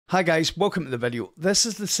Hi guys, welcome to the video. This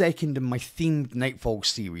is the second in my themed Nightfall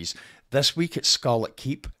series. This week it's Scarlet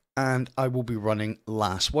Keep and I will be running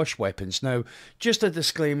Last Wish weapons. Now, just a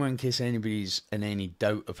disclaimer in case anybody's in any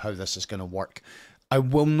doubt of how this is going to work. I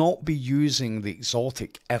will not be using the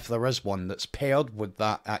exotic, if there is one, that's paired with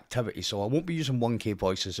that activity. So I won't be using 1k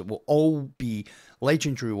voices. It will all be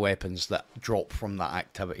legendary weapons that drop from that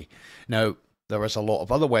activity. Now, there is a lot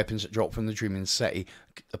of other weapons that drop from the Dreaming City,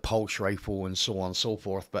 the Pulse Rifle and so on and so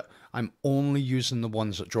forth, but I'm only using the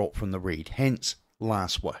ones that drop from the raid, hence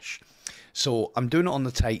Last Wish. So I'm doing it on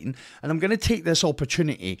the Titan, and I'm going to take this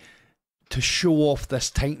opportunity to show off this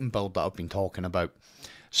Titan build that I've been talking about.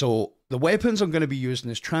 So the weapons I'm going to be using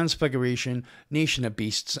is Transfiguration, Nation of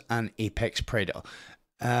Beasts, and Apex Predator.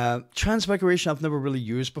 Transfiguration I've never really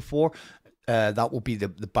used before. That will be the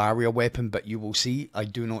barrier weapon, but you will see I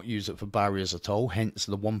do not use it for barriers at all, hence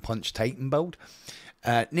the one punch Titan build.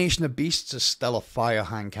 Nation of Beasts is still a fire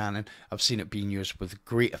hand cannon. I've seen it being used with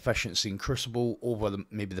great efficiency in Crucible over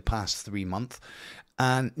maybe the past 3 months.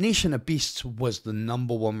 And Nation of Beasts was the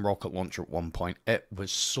 #1 rocket launcher at one point. It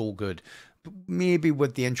was so good. But maybe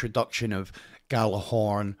with the introduction of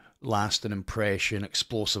Galahorn, Lasting Impression,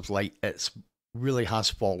 Explosive Light, it really has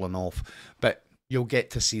fallen off. But you'll get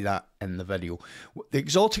to see that in the video. The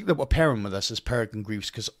exotic that we're pairing with this is Peregrine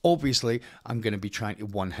Greaves, because obviously I'm going to be trying to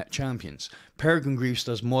one-hit champions. Peregrine Greaves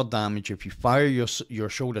does more damage if you fire your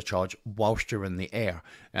shoulder charge whilst you're in the air.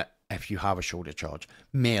 If you have a shoulder charge,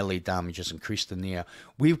 melee damage is increased in the air.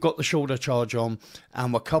 We've got the shoulder charge on,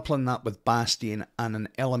 and we're coupling that with Bastion and an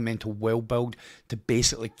elemental will build to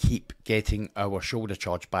basically keep getting our shoulder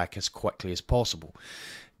charge back as quickly as possible.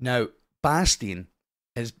 Now, Bastion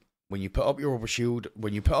is when you put up your overshield,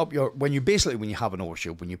 when you have an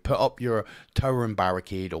overshield, when you put up your tower and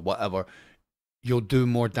barricade or whatever, you'll do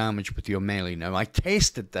more damage with your melee. Now, I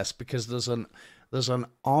tested this because there's an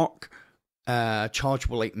arc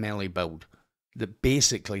chargeable light melee build that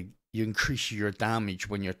basically you increase your damage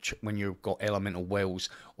when you've got elemental wells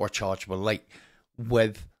or chargeable light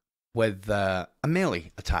with a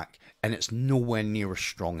melee attack, and it's nowhere near as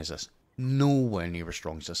strong as this. Nowhere near as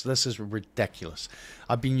strong as this. This is ridiculous.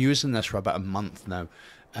 I've been using this for about a month now.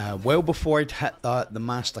 Well before I'd hit the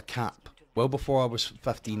master cap. Well before I was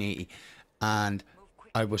 1580. And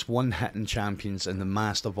I was one-hitting champions in the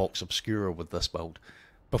Master Vox Obscura with this build.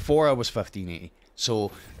 Before I was 1580.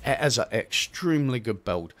 So it is an extremely good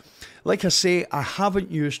build. Like I say, I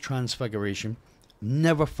haven't used Transfiguration.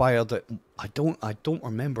 Never fired it. I don't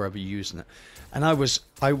remember ever using it, and I was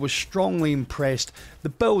strongly impressed. The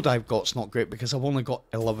build I've got's not great because I've only got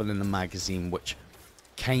 11 in the magazine, which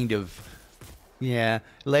kind of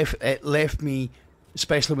left me,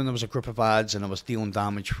 especially when there was a group of ads and I was dealing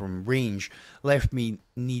damage from range, left me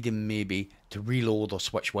needing maybe to reload or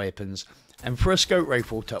switch weapons, and for a scout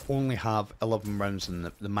rifle to only have 11 rounds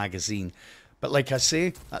in the magazine. But like I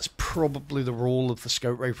say, that's probably the role of the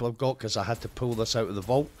scout rifle I've got, because I had to pull this out of the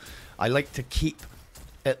vault. I like to keep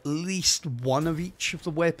at least one of each of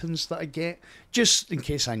the weapons that I get, just in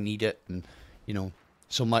case I need it. And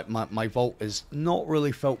so my vault is not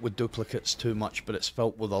really filled with duplicates too much, but it's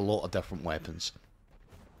filled with a lot of different weapons.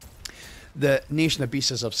 The Nation of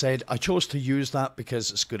Beasts, as I've said, I chose to use that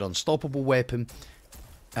because it's a good unstoppable weapon.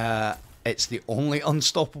 It's the only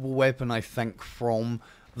unstoppable weapon, I think, from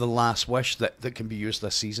the Last Wish that can be used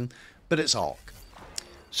this season, but it's arc.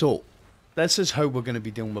 So this is how we're going to be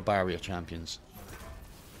dealing with barrier champions.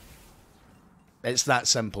 It's that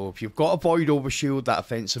simple. If you've got a void overshield, that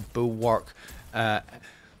offensive bulwark, as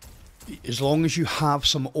long as you have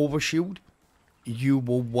some overshield, you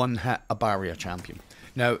will one-hit a barrier champion.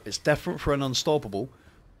 Now, it's different for an unstoppable.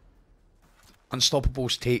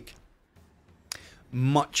 Unstoppables take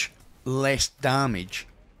much less damage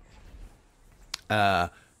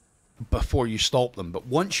before you stop them, but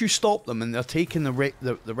once you stop them and they're taking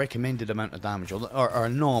the recommended amount of damage or a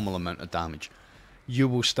normal amount of damage, you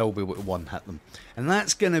will still be able to one-hit them. And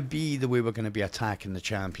that's going to be the way we're going to be attacking the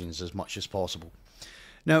champions as much as possible.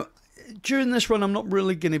 Now, during this run, I'm not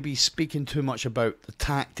really going to be speaking too much about the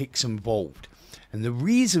tactics involved. And the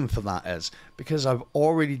reason for that is because I've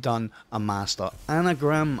already done a master and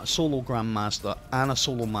a solo grandmaster and a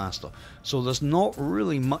solo master. So there's not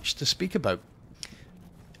really much to speak about.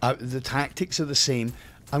 The tactics are the same.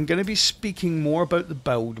 I'm going to be speaking more about the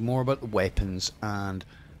build, more about the weapons, and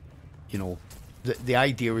the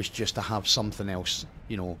idea is just to have something else.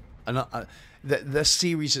 And this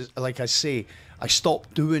series is, like I say, I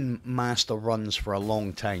stopped doing master runs for a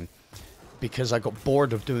long time because I got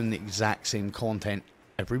bored of doing the exact same content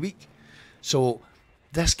every week. So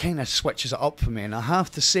this kind of switches it up for me, and I have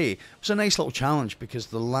to say it was a nice little challenge because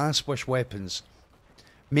the Last Wish weapons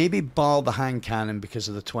Maybe bar the hand cannon because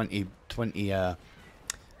of the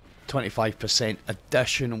 25%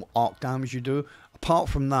 additional arc damage you do. Apart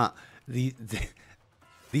from that,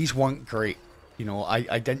 these weren't great. You know,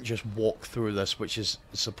 I didn't just walk through this, which is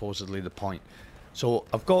supposedly the point. So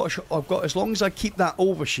I've got as long as I keep that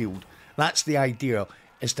overshield, that's the idea,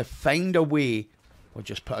 is to find a way. We'll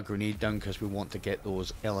just put a grenade down because we want to get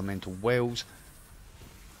those elemental wells.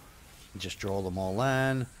 Just draw them all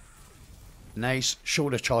in. Nice.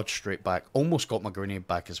 Shoulder charge straight back. Almost got my grenade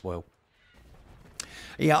back as well.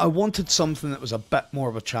 Yeah, I wanted something that was a bit more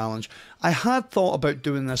of a challenge. I had thought about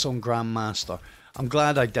doing this on Grandmaster. I'm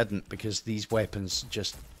glad I didn't, because these weapons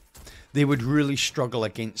just, they would really struggle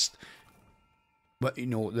against, but you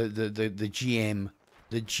know, the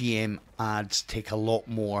GM adds take a lot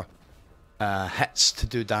more hits to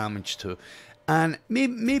do damage to. And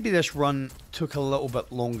maybe this run took a little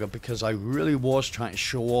bit longer because I really was trying to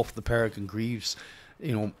show off the Peregrine Greaves,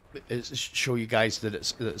 you know, show you guys that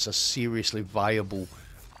it's a seriously viable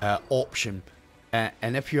option.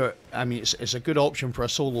 And if you're, I mean, it's a good option for a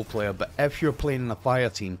solo player, but if you're playing in a fire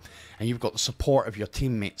team and you've got the support of your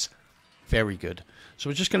teammates, very good. So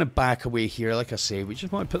we're just going to back away here. Like I say, we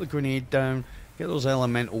just want to put the grenade down, get those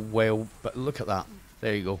elemental well, but look at that.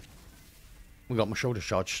 There you go. We got my shoulder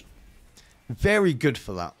charge. Very good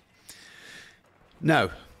for that. Now,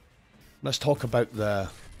 let's talk about the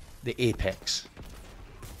Apex.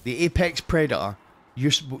 The Apex Predator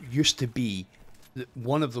used to be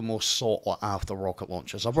one of the most sought after rocket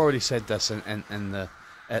launchers. I've already said this at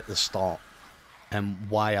the start, and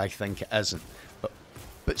why I think it isn't.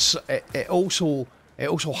 But it also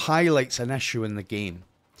highlights an issue in the game.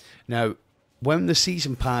 Now, when the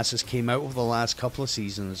season passes came out over the last couple of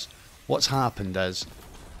seasons, what's happened is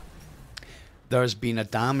there's been a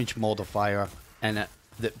damage modifier in it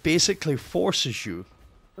that basically forces you,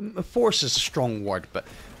 force is a strong word, but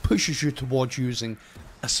pushes you towards using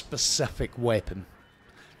a specific weapon.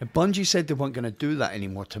 Now, Bungie said they weren't going to do that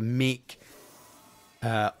anymore to make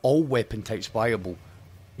all weapon types viable.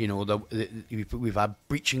 You know, we've had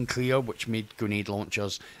Breach and Clear, which made grenade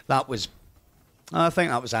launchers. That was, I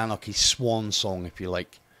think that was Anarchy's swan song, if you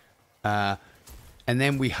like. And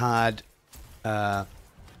then we had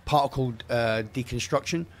particle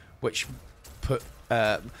deconstruction, which put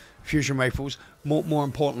fusion rifles. More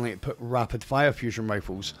importantly, it put rapid fire fusion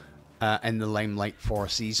rifles in the limelight for a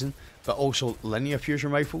season, but also linear fusion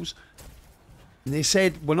rifles. And they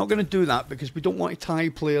said, we're not going to do that because we don't want to tie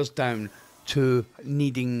players down to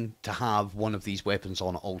needing to have one of these weapons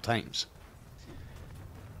on at all times.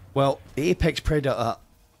 Well, the Apex Predator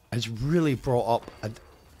has really brought up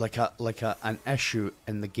an issue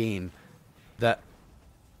in the game that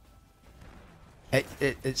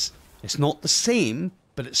it's not the same,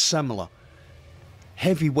 but it's similar.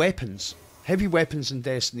 Heavy weapons in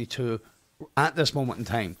Destiny 2 at this moment in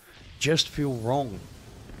time just feel wrong.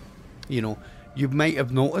 You know, you might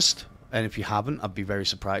have noticed, and if you haven't, I'd be very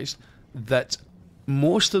surprised, that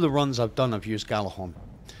most of the runs I've done I've used Galahorn.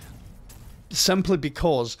 Simply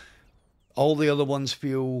because all the other ones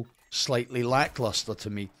feel slightly lackluster to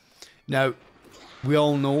me. Now, we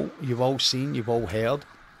all know, you've all seen, you've all heard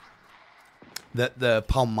that the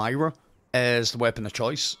Palmyra is the weapon of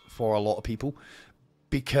choice for a lot of people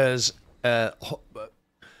because auto-load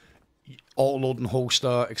and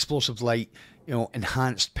holster, explosive light, you know,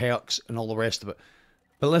 enhanced perks and all the rest of it.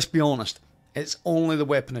 But let's be honest, it's only the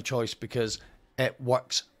weapon of choice because it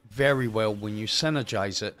works very well when you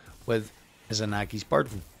synergize it with Izanagi's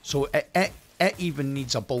Burden. So it even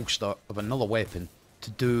needs a bolster of another weapon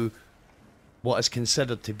to do what is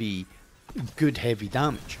considered to be good heavy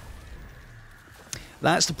damage.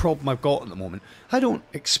 That's the problem I've got at the moment. I don't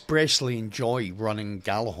expressly enjoy running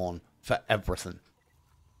Galahorn for everything.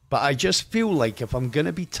 But I just feel like if I'm going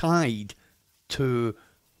to be tied to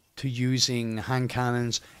using hand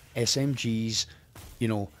cannons, SMGs, you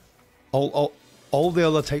know, all the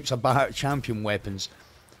other types of Bahat champion weapons,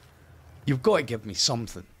 you've got to give me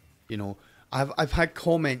something. You know, I've had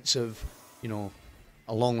comments of, you know,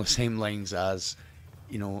 along the same lines as,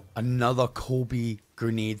 you know, another Kobe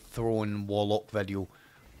grenade throwing Warlock video.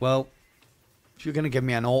 Well, if you're going to give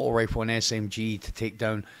me an auto rifle and SMG to take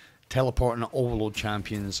down teleporting overload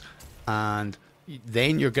champions, and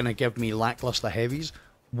then you're going to give me lackluster heavies,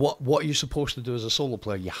 what are you supposed to do as a solo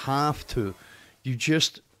player? You have to, you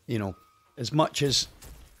just, you know, as much as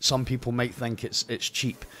some people might think it's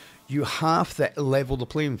cheap, you have to level the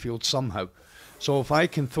playing field somehow. So if I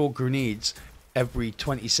can throw grenades every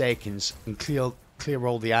 20 seconds and clear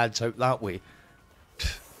all the ads out that way,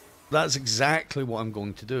 that's exactly what I'm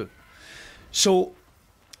going to do. So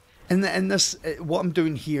in this, what I'm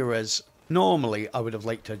doing here is normally I would have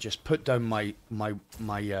liked to just put down my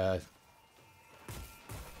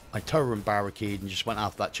tower and barricade and just went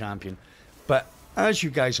after that champion. But as you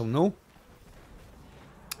guys will know,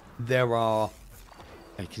 there are,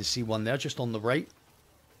 I can see one there just on the right.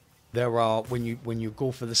 There are, when you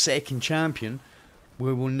go for the second champion,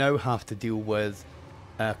 we will now have to deal with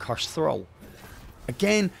Cursed Thrall.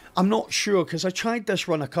 Again, I'm not sure, because I tried this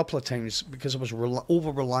run a couple of times because I was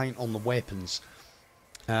over-reliant on the weapons.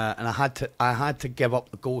 And I had to give up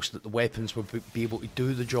the ghost that the weapons would be able to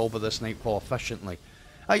do the job of this Nightfall efficiently.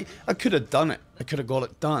 I could have done it. I could have got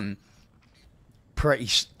it done pretty,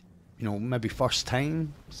 maybe first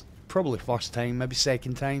time. Probably first time, maybe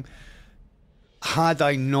second time. Had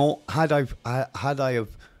I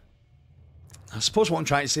suppose what I'm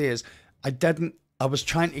trying to say is, I was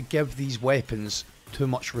trying to give these weapons too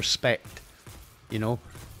much respect. The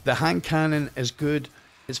hand cannon is good.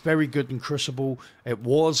 It's very good in Crucible. It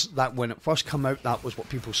was that when it first came out, that was what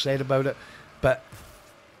people said about it. But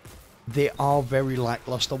they are very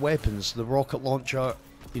lackluster weapons. The rocket launcher,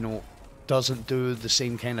 doesn't do the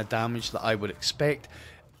same kind of damage that I would expect.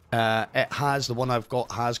 The one I've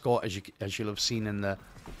got has got, as you'll have seen at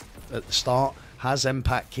the start, has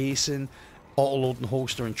impact casing, auto loading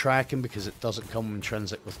holster and tracking, because it doesn't come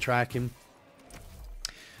intrinsic with tracking.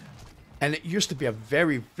 And it used to be a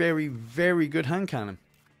very, very, very good hand cannon.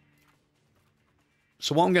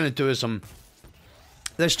 So what I'm going to do is,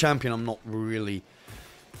 this champion I'm not really,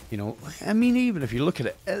 I mean, even if you look at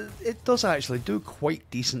it, it does actually do quite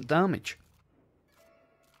decent damage.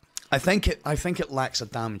 I think it lacks a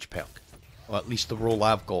damage perk, or at least the role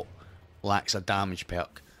I've got lacks a damage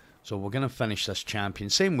perk. So we're going to finish this champion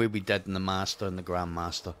same way we did in the Master and the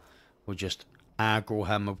Grandmaster. We'll just aggro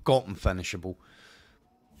him. We've got him finishable.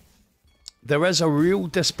 There is a real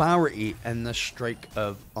disparity in this strike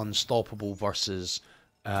of Unstoppable versus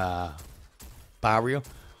Barrier.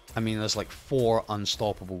 I mean, there's like 4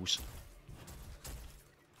 Unstoppables,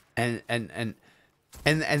 and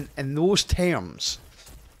in those terms,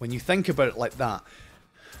 when you think about it like that,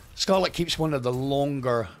 Scarlet Keep's one of the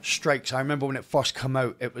longer strikes. I remember when it first came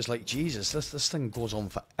out, it was like, Jesus, this thing goes on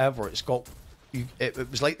forever. It's got, it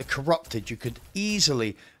was like the Corrupted. You could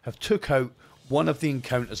easily have took out one of the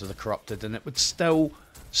encounters of the Corrupted, and it would still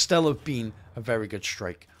have been a very good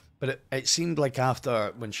strike. But it seemed like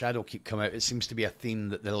after, when Shadowkeep come out, it seems to be a theme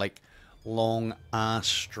that they're like long ass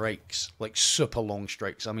strikes, like super long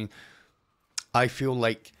strikes. I mean, I feel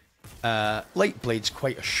like Lightblade's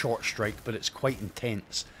quite a short strike, but it's quite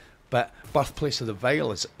intense. But Birthplace of the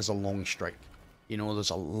Veil is a long strike. There's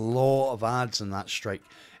a lot of adds in that strike.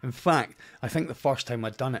 In fact, I think the first time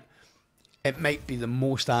I'd done it, it might be the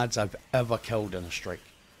most adds I've ever killed in a strike.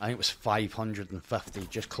 I think it was 550,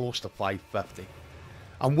 just close to 550.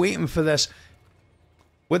 I'm waiting for this.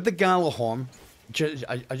 With the Galahorn,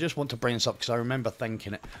 I just want to bring this up because I remember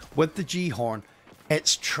thinking it. With the G-Horn,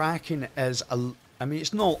 its tracking is I mean,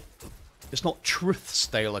 it's not truth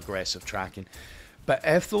style aggressive tracking, but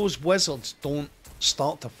if those wizards don't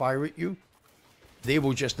start to fire at you, they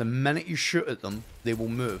will just, the minute you shoot at them, they will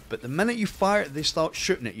move. But the minute you fire, they start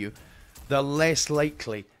shooting at you, they're less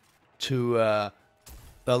likely to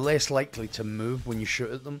move when you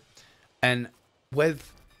shoot at them. And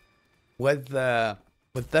with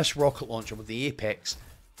this rocket launcher, with the Apex,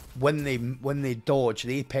 when they dodge,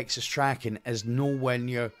 the Apex's tracking is nowhere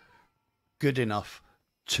near good enough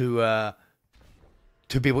to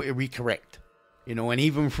be able to recorrect, and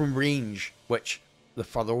even from range, which the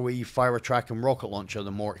further away you fire a tracking rocket launcher,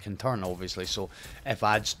 the more it can turn, obviously. So if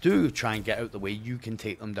adds do try and get out the way, you can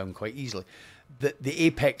take them down quite easily. The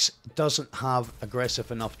Apex doesn't have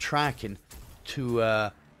aggressive enough tracking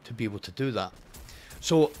to be able to do that.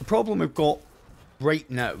 So the problem we've got right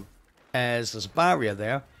now is there's a barrier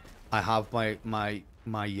there. I have my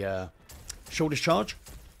shoulder charge.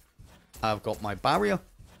 I've got my barrier,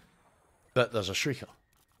 but there's a Shrieker.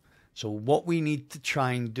 So what we need to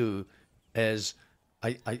try and do is,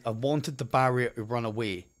 I wanted the barrier to run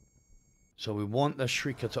away. So we want the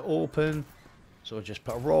Shrieker to open. So just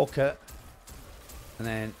put a rocket and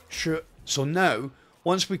then shoot. So now,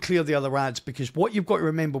 once we clear the other adds, because what you've got to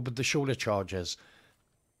remember with the shoulder charge is,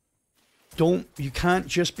 you can't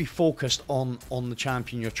just be focused on the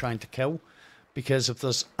champion you're trying to kill, because if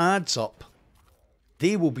there's adds up,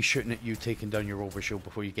 they will be shooting at you, taking down your overshield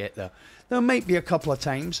before you get there. There might be a couple of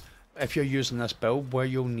times, if you're using this build, where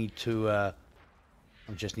you'll need to, I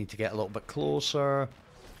just need to get a little bit closer.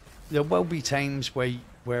 There will be times where you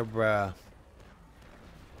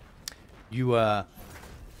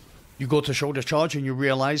go to shoulder charge and you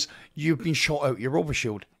realise you've been shot out your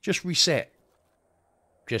overshield. Just reset.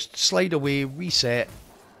 Just slide away, reset,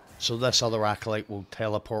 So this other acolyte will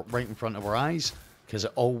teleport right in front of our eyes, because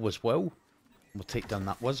it always will. We'll take down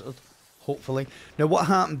that wizard, hopefully. Now what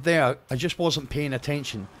happened there, I just wasn't paying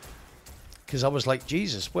attention, because I was like,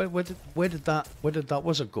 Jesus, where did that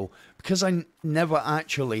wizard go? Because I never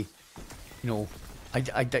actually, you know,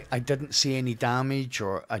 I didn't see any damage,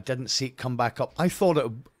 or I didn't see it come back up. I thought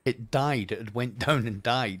it died, it went down and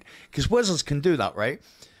died. Because wizards can do that, right?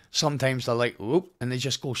 Sometimes they're like, whoop, and they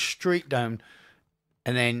just go straight down.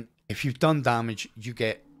 And then if you've done damage, you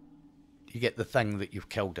get the thing that you've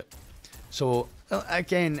killed it. So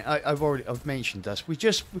again, I've mentioned this. We've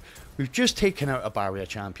just taken out a barrier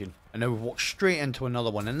champion, and now we've walked straight into another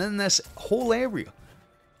one. And in this whole area,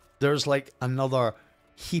 there's like another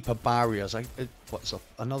heap of barriers.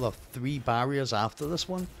 Another 3 barriers after this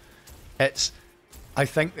one? I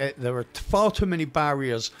think that there are far too many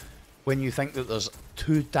barriers when you think that there's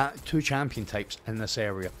two champion types in this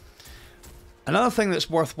area. Another thing that's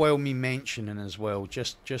worthwhile me mentioning as well,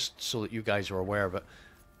 just so that you guys are aware of it.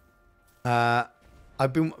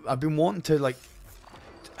 I've been wanting to like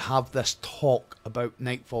have this talk about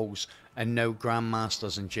Nightfalls and now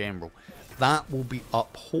Grandmasters in general. That will be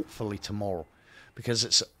up hopefully tomorrow, because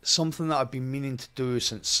it's something that I've been meaning to do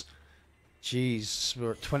since, geez,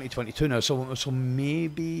 we're 2022 now, so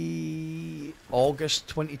maybe August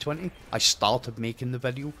 2020 I started making the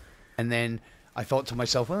video, and then I thought to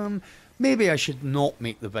myself, maybe I should not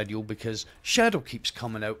make the video because Shadowkeep's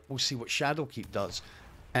coming out. We'll see what Shadowkeep does.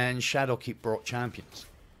 And Shadowkeep brought champions.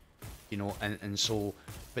 You know, and so...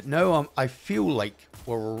 But now I feel like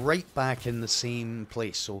we're right back in the same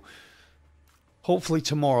place. So hopefully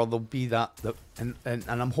tomorrow there'll be that and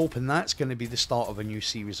I'm hoping that's going to be the start of a new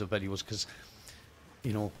series of videos. Because,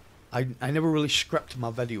 you know, I never really script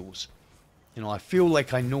my videos. You know, I feel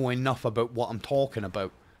like I know enough about what I'm talking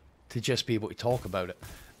about to just be able to talk about it.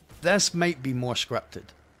 This might be more scripted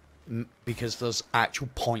because there's actual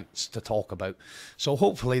points to talk about. So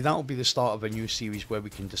hopefully that'll be the start of a new series where we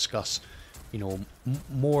can discuss, you know,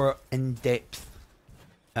 more in-depth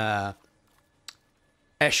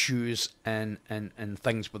issues and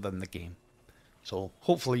things within the game. So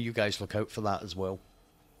hopefully you guys look out for that as well.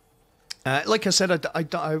 Like I said,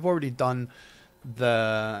 I've already done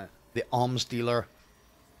the arms dealer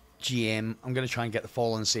GM. I'm going to try and get the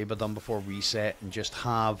Fallen Saber done before reset and just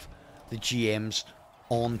have the GMs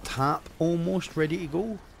on tap, almost ready to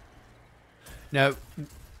go. Now,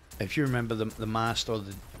 if you remember the master,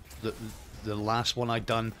 the last one I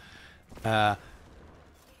done,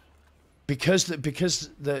 because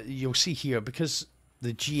you'll see here, because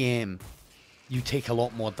the GM, you take a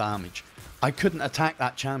lot more damage. I couldn't attack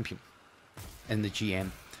that champion in the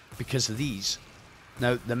GM because of these.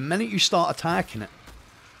 Now, the minute you start attacking it,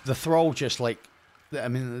 the thrall just like, I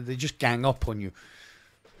mean, they just gang up on you.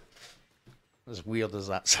 As weird as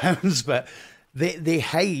that sounds, but they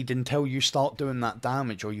hide until you start doing that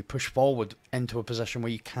damage, or you push forward into a position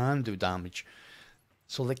where you can do damage.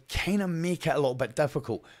 So they kind of make it a little bit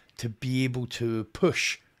difficult to be able to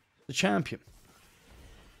push the champion.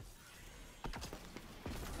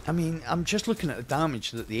 I mean, I'm just looking at the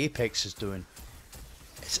damage that the Apex is doing.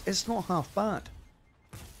 It's not half bad.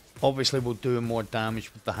 Obviously, we'll do more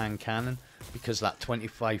damage with the hand cannon because that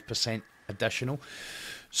 25% additional.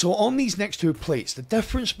 So on these next 2 plates, the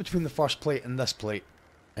difference between the first plate and this plate,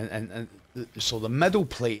 so the middle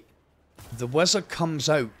plate, the wizard comes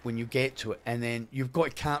out when you get to it, and then you've got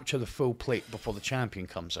to capture the full plate before the champion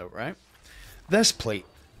comes out, right? This plate,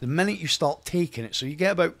 the minute you start taking it, so you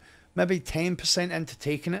get about maybe 10% into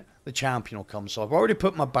taking it, the champion will come. So I've already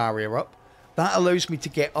put my barrier up. That allows me to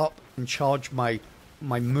get up and charge my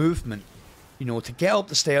movement, you know, to get up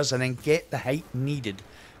the stairs and then get the height needed.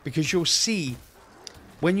 Because you'll see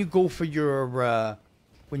when you go for your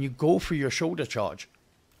shoulder charge.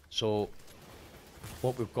 So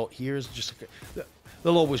what we've got here is just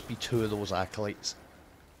there'll always be 2 of those acolytes.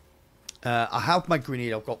 I have my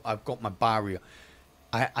grenade. I've got my barrier.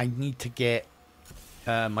 I need to get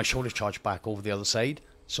my shoulder charge back over the other side.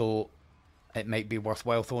 So it might be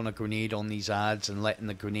worthwhile throwing a grenade on these ads and letting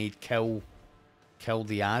the grenade kill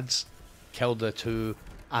the ads, kill the 2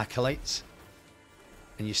 acolytes.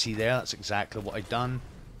 And you see there, that's exactly what I've done.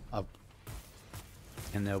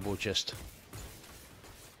 And then we'll just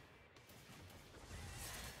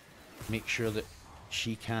make sure that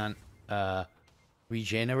she can't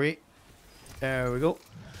regenerate. There we go.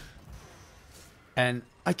 And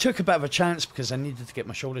I took a bit of a chance because I needed to get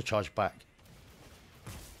my shoulder charge back.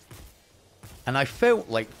 And I felt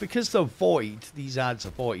like, because they're void, these ads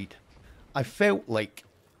are void, I felt like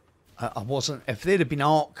I wasn't, if they'd have been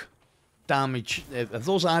arc damage, if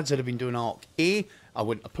those ads had been doing arc, A, I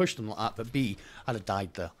wouldn't have pushed them like that, but B, I'd have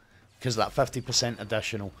died there. because that 50%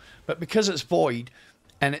 additional. But because it's void,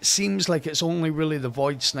 and it seems like it's only really the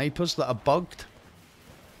void snipers that are bugged.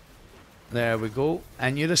 There we go.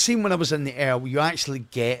 And you'd have seen when I was in the air, you actually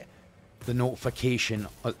get the notification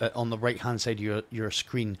on the right hand side of your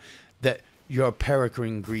screen that your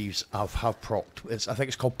Peregrine Greaves have procced. I think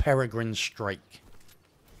it's called Peregrine Strike.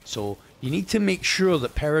 So you need to make sure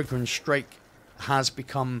that Peregrine Strike has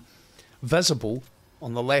become visible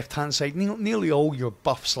on the left hand side. Nearly all your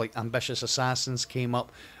buffs like Ambitious Assassins came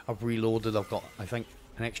up. I've reloaded. I've got, I think,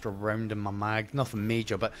 an extra round in my mag. Nothing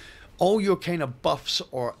major, but all your kind of buffs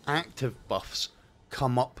or active buffs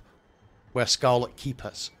come up where Scarlet Keep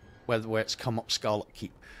is. Where it's come up Scarlet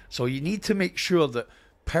Keep. So you need to make sure that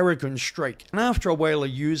Peregrine Strike, and after a while of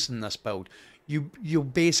using this build,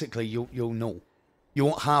 you'll know. You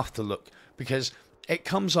won't have to look, because it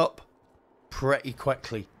comes up pretty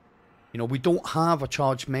quickly. You know, we don't have a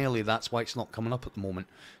charged melee, that's why it's not coming up at the moment.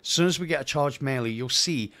 As soon as we get a charged melee, you'll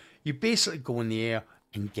see, you basically go in the air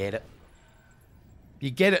and get it.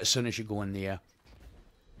 You get it as soon as you go in the air.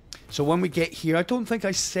 So when we get here, I don't think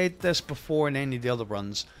I said this before in any of the other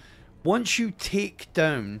runs, once you take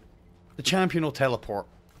down, the champion will teleport.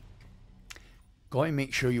 Got to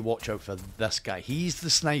make sure you watch out for this guy. He's the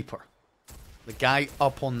sniper. The guy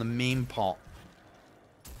up on the main part.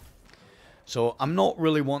 So I'm not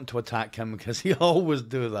really wanting to attack him because he always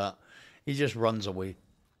do that. He just runs away.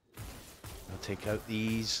 I'll take out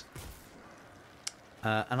these.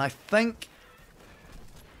 And I think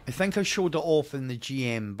I showed it off in the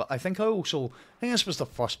GM, but I think this was the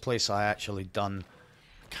first place I actually done.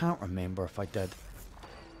 I can't remember if I did.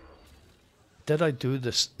 Did I do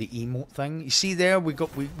the emote thing? You see there, we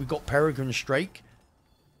got Peregrine Strike.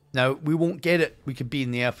 Now, we won't get it. We could be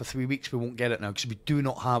in the air for 3 weeks. We won't get it now because we do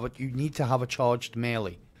not have it. You need to have a charged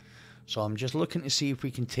melee. So I'm just looking to see if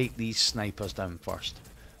we can take these snipers down first.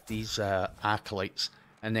 These acolytes.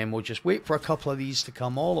 And then we'll just wait for a couple of these to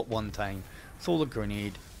come all at one time. Throw the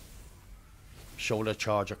grenade. Shoulder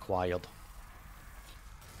charge acquired.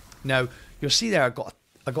 Now, you'll see there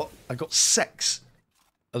I got 6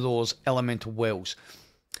 of those elemental wells.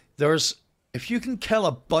 If you can kill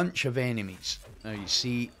a bunch of enemies. Now you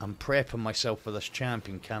see, I'm prepping myself for this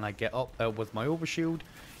champion. Can I get up there with my overshield?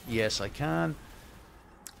 Yes, I can.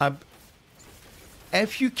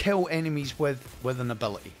 If you kill enemies with an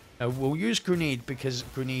ability, now we'll use grenade because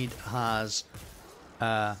grenade has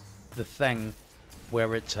the thing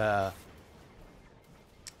where it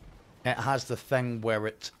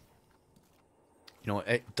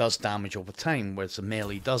does damage over time, whereas the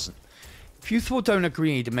melee doesn't. If you throw down a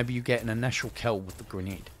grenade and maybe you get an initial kill with the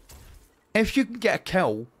grenade, if you can get a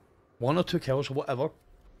kill, 1 or 2 kills or whatever,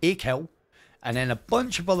 a kill, and then a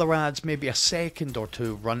bunch of other ads, maybe a second or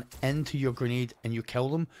 2, run into your grenade and you kill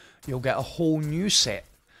them, you'll get a whole new set.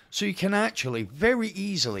 So you can actually very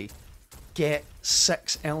easily get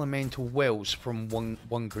 6 elemental wells from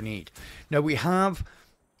one grenade. Now we have,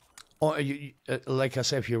 like I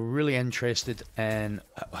said, if you're really interested in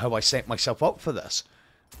how I set myself up for this,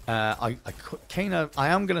 I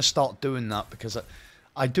am going to start doing that because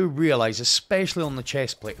I do realise, especially on the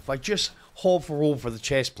chest plate, if I just hover over the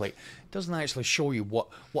chest plate, it doesn't actually show you what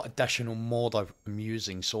additional mod I'm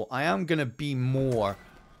using. So I am going to be more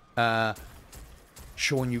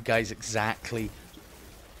showing you guys exactly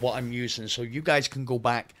what I'm using, so you guys can go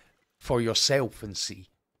back for yourself and see,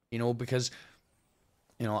 because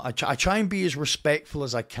I try and be as respectful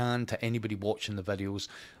as I can to anybody watching the videos.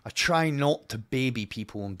 I try not to baby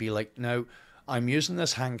people and be like, no, I'm using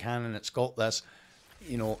this hand cannon, it's got this,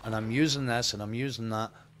 and I'm using this and I'm using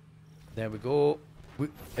that. There we go.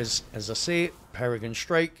 As I say, Peregrine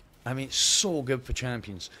Strike, I mean, it's so good for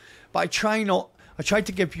champions. But I try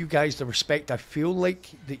to give you guys the respect I feel like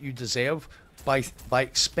that you deserve by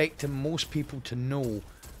expecting most people to know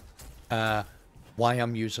why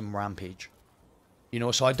I'm using Rampage.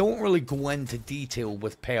 So I don't really go into detail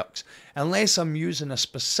with perks unless I'm using a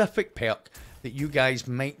specific perk that you guys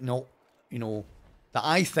might not, that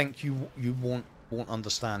I think you won't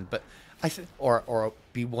understand, but or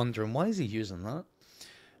be wondering, why is he using that?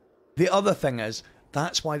 The other thing is,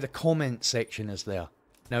 that's why the comment section is there.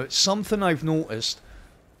 Now, it's something I've noticed,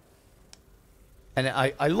 and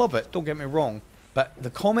I love it, don't get me wrong, but the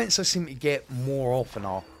comments I seem to get more often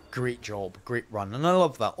are, great job, great run, and I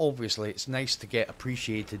love that. Obviously, it's nice to get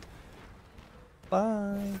appreciated.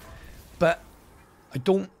 Bye. But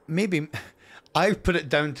maybe I've put it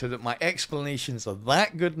down to that my explanations are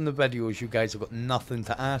that good in the videos, you guys have got nothing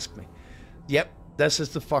to ask me. Yep, this is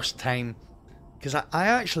the first time, because I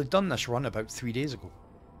actually done this run about 3 days ago.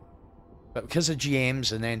 But because of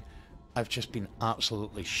GMs and then I've just been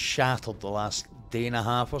absolutely shattered the last day and a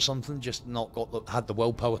half or something. Just not had the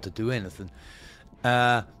willpower to do anything.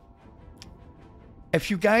 If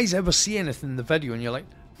you guys ever see anything in the video and you're like,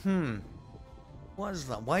 what is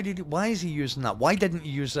that? Why is he using that? Why didn't he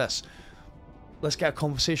use this? Let's get a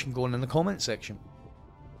conversation going in the comment section.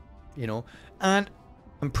 You know, and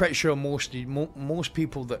I'm pretty sure most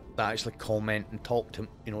people that actually comment and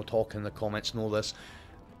talk in the comments know this.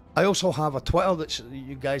 I also have a Twitter that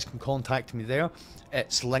you guys can contact me there.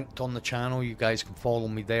 It's linked on the channel. You guys can follow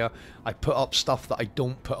me there. I put up stuff that I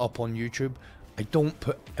don't put up on YouTube. I don't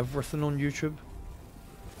put everything on YouTube.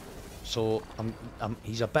 So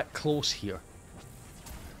he's a bit close here.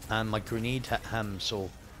 And my grenade hit him, so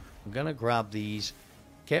I'm gonna grab these.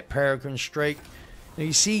 Get Peregrine Strike. Now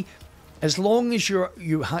you see, as long as you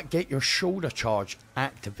get your shoulder charge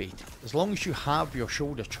activated, as long as you have your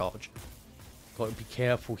shoulder charge, got to be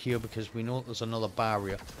careful here because we know there's another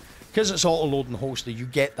barrier. Because it's auto-load and holster, you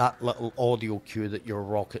get that little audio cue that your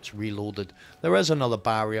rocket's reloaded. There is another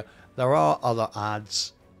barrier. There are other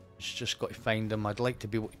ads. It's just got to find them. I'd like to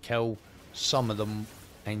be able to kill some of them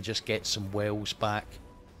and just get some wells back.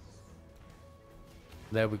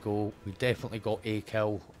 There we go. We definitely got a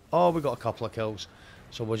kill. Oh, we got a couple of kills.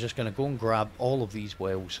 So we're just going to go and grab all of these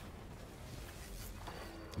wells.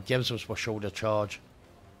 It gives us our shoulder charge.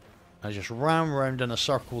 I just ran around in a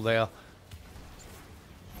circle there.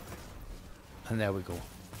 And there we go.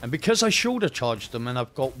 And because I shoulder charged them and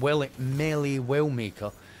I've got melee well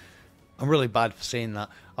maker, I'm really bad for saying that.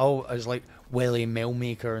 Oh, I was like welly mail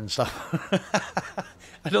maker and stuff.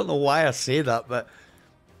 I don't know why I say that, but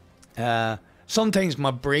sometimes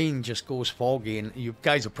my brain just goes foggy, and you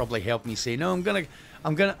guys have probably helped me say, no, I'm gonna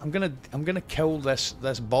kill this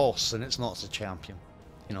boss, and it's not as a champion.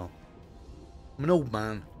 You know, I'm an old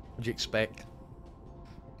man. What do you expect?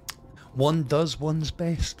 One does one's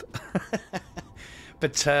best.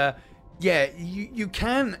 But yeah, you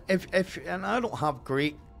can if and I don't have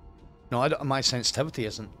great. No, my sensitivity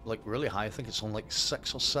isn't like really high. I think it's on like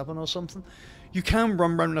 6 or 7 or something. You can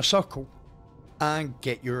run around in a circle and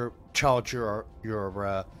get your shoulder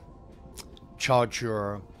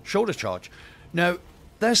charge. Now,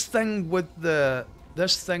 this thing with the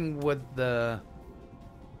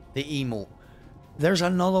emote, there's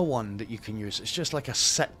another one that you can use. It's just like a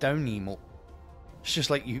sit down emote. It's just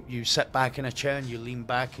like you sit back in a chair and you lean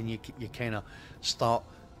back and you kind of start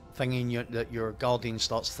thinking that your guardian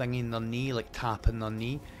starts thinging their knee, like tapping their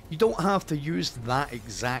knee. You don't have to use that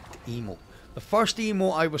exact emote. The first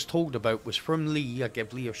emote I was told about was from Lee. I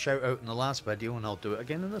gave Lee a shout out in the last video, and I'll do it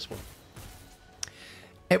again in this one.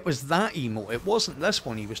 It was that emote. It wasn't this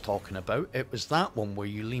one he was talking about. It was that one where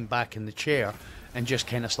you lean back in the chair and just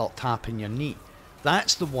kind of start tapping your knee.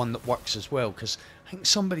 That's the one that works as well, because I think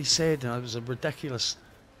somebody said, and it was a ridiculous,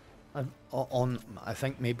 I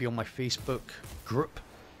think maybe on my Facebook group,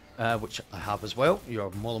 which I have as well.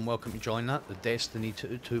 You're more than welcome to join that, the Destiny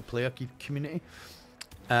 2 player community.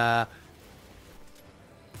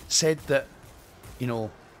 Said that, you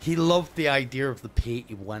know, he loved the idea of the pay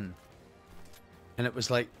to win. And it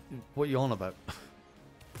was like, what are you on about?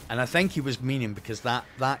 And I think he was meaning because that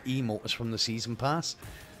emote is from the season pass.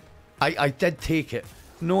 I did take it.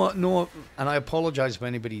 No, and I apologise if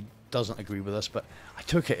anybody doesn't agree with this, but I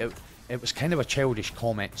took it. It was kind of a childish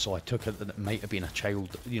comment, so I took it that it might have been a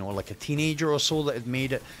child, you know, like a teenager or so that had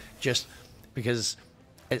made it, just because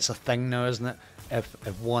it's a thing now, isn't it?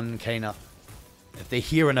 If one kind of, if they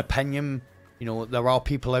hear an opinion, you know, there are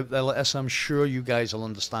people out there like this. I'm sure you guys will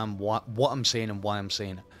understand what I'm saying and why I'm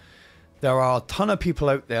saying it. There are a ton of people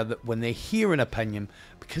out there that when they hear an opinion,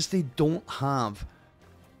 because they don't have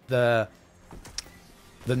the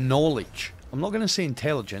knowledge, I'm not going to say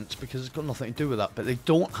intelligence because it's got nothing to do with that, but they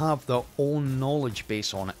don't have their own knowledge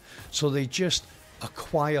base on it, so they just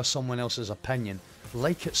acquire someone else's opinion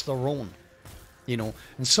like it's their own, you know.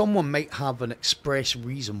 And someone might have an express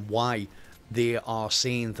reason why they are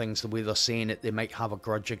saying things the way they're saying it. They might have a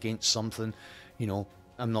grudge against something, you know.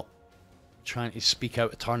 I'm not trying to speak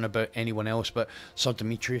out of turn about anyone else, but Sir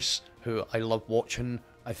Demetrius, who I love watching,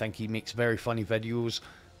 I think he makes very funny videos.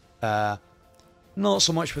 Not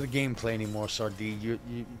so much for the gameplay anymore, Sir D, you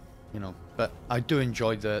know, but I do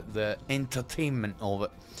enjoy the entertainment of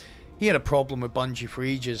it. He had a problem with Bungie for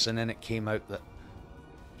ages, and then it came out that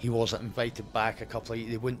he wasn't invited back a couple of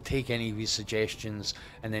years. They wouldn't take any of his suggestions,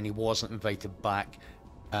 and then he wasn't invited back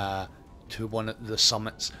to one of the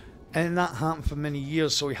summits, and that happened for many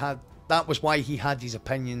years. So that was why he had his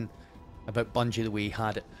opinion about Bungie the way he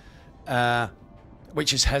had it,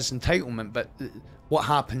 which is his entitlement. But what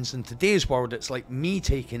happens in today's world, it's like me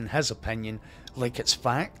taking his opinion like it's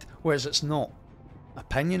fact, whereas it's not.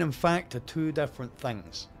 Opinion and fact are two different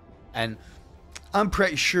things. And I'm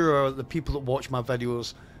pretty sure the people that watch my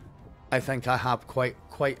videos, I think I have quite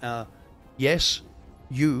a... Yes,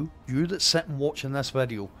 you that sit and watching this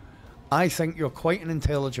video, I think you're quite an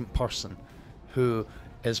intelligent person who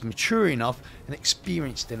is mature enough and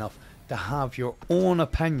experienced enough to have your own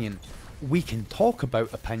opinion. We can talk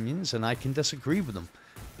about opinions and I can disagree with them,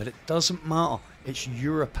 but it doesn't matter. It's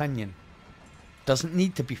your opinion. Doesn't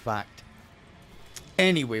need to be fact.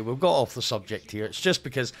 Anyway, we've got off the subject here. It's just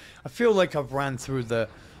because I feel like I've ran through the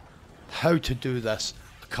how to do this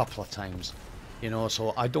a couple of times. You know,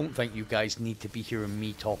 so I don't think you guys need to be hearing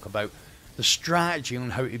me talk about the strategy on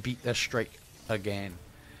how to beat this strike again.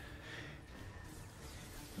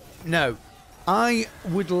 Now, I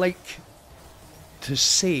would like to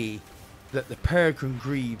say that the Peregrine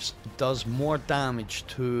Greaves does more damage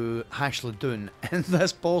to Hashladoon in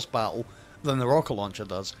this boss battle than the rocket launcher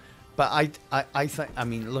does. But I think, I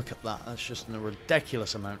mean, look at that. That's just a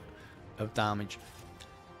ridiculous amount of damage.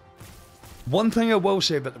 One thing I will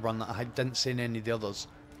say about the run that I didn't say in any of the others,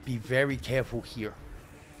 be very careful here.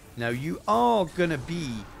 Now, you are going to be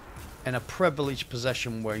in a privileged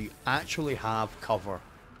position where you actually have cover,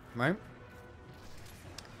 right?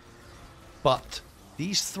 But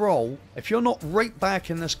these thrall, if you're not right back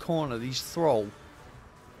in this corner, these thrall,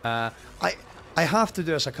 I have to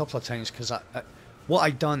do this a couple of times because what I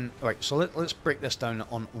done, right, so let's break this down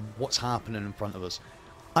on what's happening in front of us.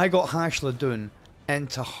 I got Hashladoon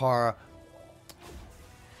into her,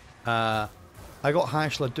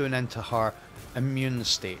 immune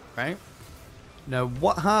state, right? Now,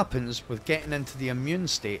 what happens with getting into the immune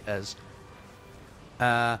state is,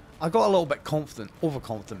 I got a little bit confident,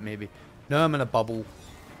 overconfident maybe. Now I'm in a bubble,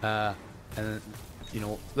 and you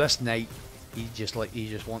know, this knight, he just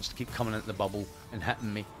wants to keep coming into the bubble and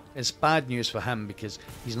hitting me. It's bad news for him because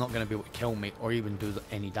he's not going to be able to kill me or even do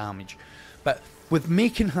any damage. But with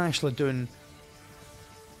making Hashladoon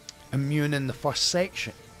immune in the first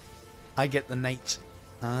section, I get the knights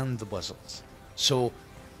and the wizards. So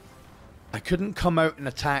I couldn't come out and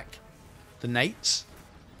attack the knights,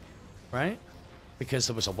 right? Because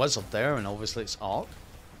there was a wizard there and obviously it's arc.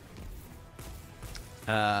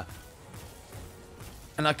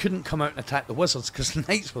 And I couldn't come out and attack the wizards because the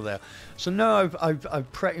knights were there. So now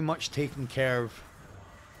I've pretty much taken care of,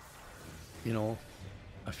 you know,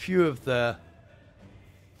 a few of the...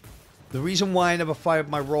 The reason why I never fired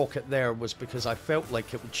my rocket there was because I felt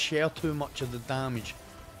like it would share too much of the damage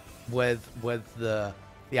with the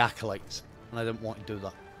acolytes, and I didn't want to do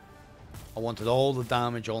that. I wanted all the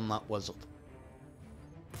damage on that wizard.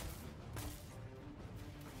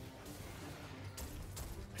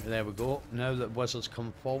 There we go. Now that wizards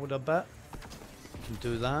come forward a bit, we can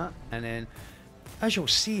do that, and then as you'll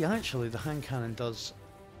see, actually the hand cannon does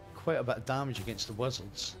quite a bit of damage against the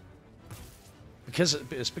wizards. Because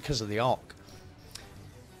it's because of the arc.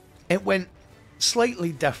 It went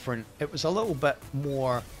slightly different. It was a little bit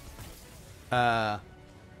more... the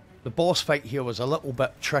boss fight here was a little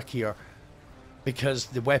bit trickier because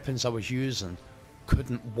the weapons I was using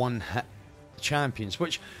couldn't one-hit the champions,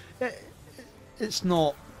 which it's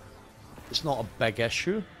not a big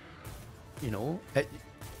issue, you know.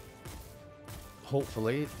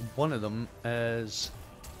 Hopefully one of them is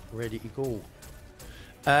ready to go.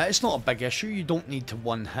 It's not a big issue. You don't need to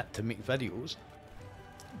one hit to make videos,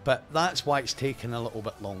 but that's why it's taking a little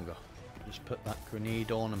bit longer. Just put that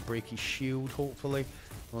grenade on and break his shield, hopefully.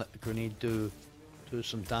 Let the grenade do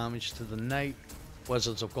some damage to the knight.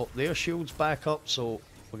 Wizards have got their shields back up, so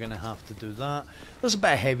we're going to have to do that. There's a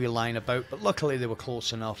bit of heavy line about, but luckily they were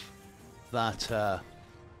close enough that...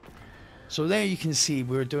 So there you can see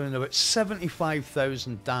we're doing about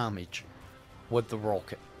 75,000 damage with the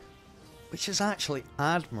rocket, which is actually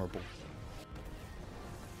admirable.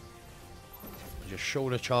 Just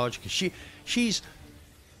shoulder charge, because she's...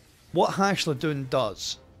 What Hashladoon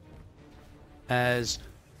does is,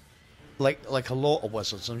 like a lot of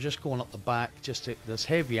wizards, I'm just going up the back, there's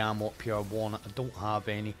heavy ammo up here, I want it, I don't have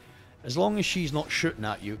any. As long as she's not shooting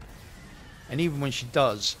at you, and even when she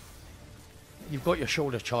does, you've got your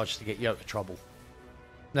shoulder charge to get you out of trouble.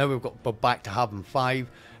 Now we're back to having 5.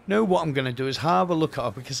 Now what I'm going to do is have a look at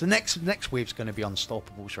her, because the next wave's going to be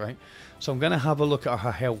unstoppables, right? So I'm going to have a look at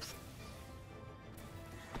her health.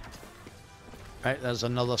 Right, there's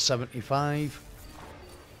another 75.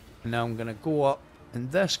 Now I'm going to go up,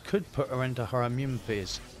 and this could put her into her immune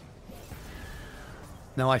phase.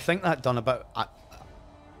 Now I think that done about...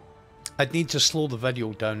 I'd need to slow the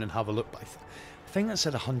video down and have a look, but I think that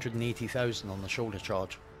said 180,000 on the shoulder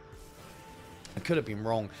charge. I could have been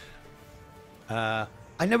wrong. I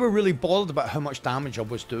I never really bothered about how much damage I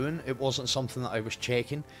was doing. It wasn't something that I was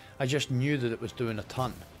checking. I just knew that it was doing a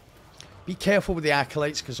ton. Be careful with the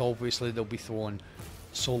acolytes, because obviously they'll be throwing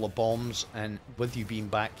solar bombs, and with you being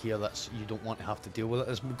back here, you don't want to have to deal with it.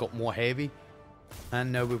 As we've got more heavy,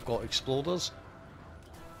 and now we've got exploders.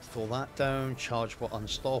 Throw that down, charge for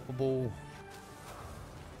unstoppable,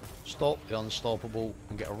 stop the unstoppable,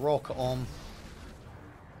 and get a rocket on.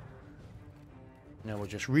 Now we'll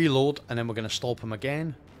just reload, and then we're going to stop him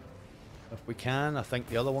again if we can. I think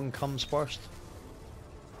the other one comes first,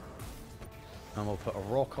 and we'll put a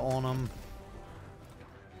rocket on him.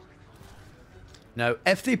 Now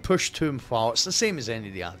if they push too far, it's the same as any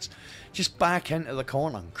of the ads, just back into the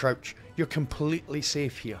corner and crouch. You're completely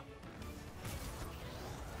safe here.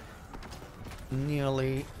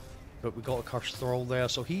 Nearly, but we got a cursed thrall there,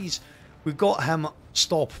 so we've got him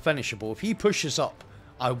stop finishable. If he pushes up,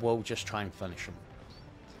 I will just try and finish him.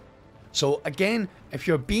 So again, if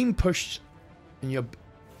you're being pushed and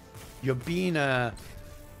you're being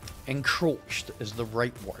encroached is the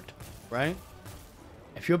right word, right?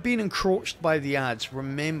 If you're being encroached by the ads,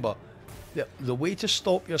 remember that the way to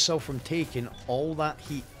stop yourself from taking all that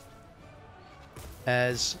heat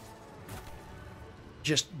is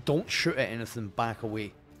just don't shoot at anything, back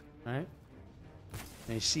away, right?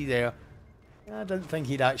 And you see there, I didn't think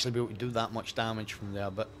he'd actually be able to do that much damage from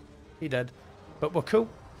there, but he did. But we're cool.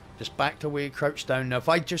 Just backed away, crouched down. Now if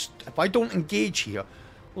I don't engage here,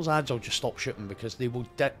 those ads will just stop shooting, because they will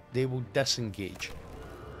disengage.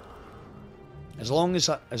 As long as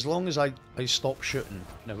I stop shooting.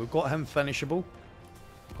 Now we've got him finishable.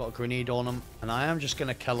 Got a grenade on him, and I am just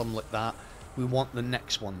gonna kill him like that. We want the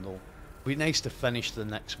next one though. It'd be nice to finish the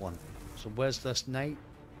next one. So where's this knight?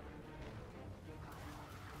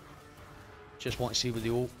 Just want to see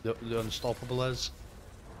where the unstoppable is.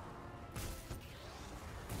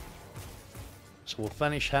 So we'll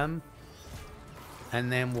finish him,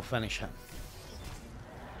 and then we'll finish him.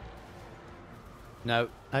 Now,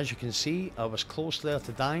 as you can see, I was close there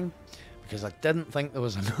to dying, because I didn't think there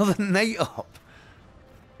was another knight up.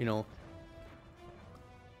 You know.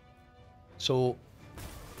 So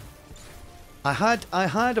I had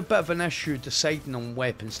a bit of an issue deciding on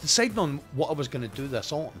weapons, deciding on what I was going to do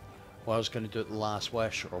this on. Or I was going to do it the Last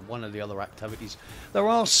Wish, or one of the other activities. There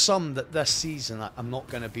are some that this season I'm not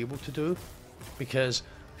going to be able to do, because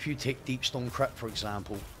if you take Deepstone Crypt for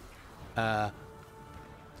example,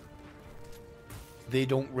 they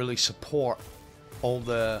don't really support all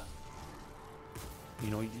the,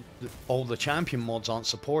 you know, all the champion mods aren't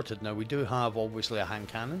supported. Now we do have obviously a hand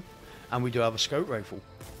cannon, and we do have a scout rifle,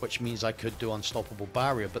 which means I could do unstoppable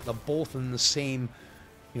barrier, but they're both in the same,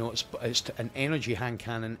 you know, it's an energy hand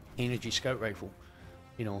cannon, energy scout rifle.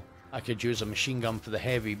 You know, I could use a machine gun for the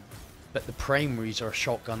heavy, but the primaries are a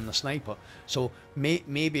shotgun and a sniper. So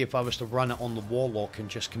maybe if I was to run it on the warlock and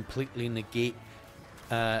just completely negate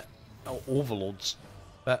overloads,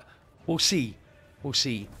 but we'll see. We'll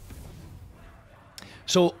see.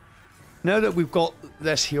 So now that we've got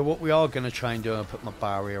this here, what we are going to try and do, I'll put my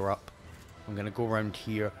barrier up. I'm going to go around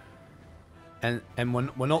here, and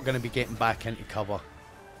we're not going to be getting back into cover.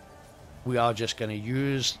 We are just going to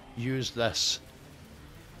use this,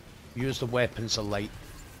 use the weapons of light,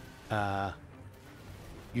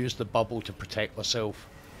 use the bubble to protect ourselves,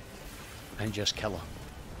 and just kill her.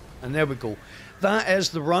 And there we go. That is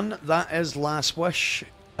the run. That is Last Wish.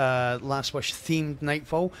 Last Wish themed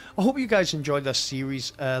Nightfall. I hope you guys enjoyed this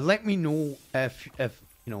series. Let me know if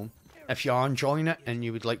you know, if you are enjoying it and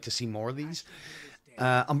you would like to see more of these.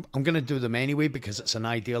 I'm going to do them anyway, because it's an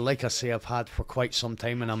idea, like I say, I've had for quite some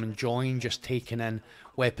time, and I'm enjoying just taking in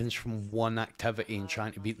weapons from one activity and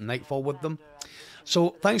trying to beat the Nightfall with them.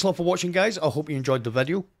 So thanks a lot for watching, guys. I hope you enjoyed the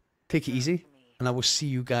video. Take it easy, and I will see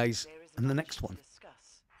you guys in the next one.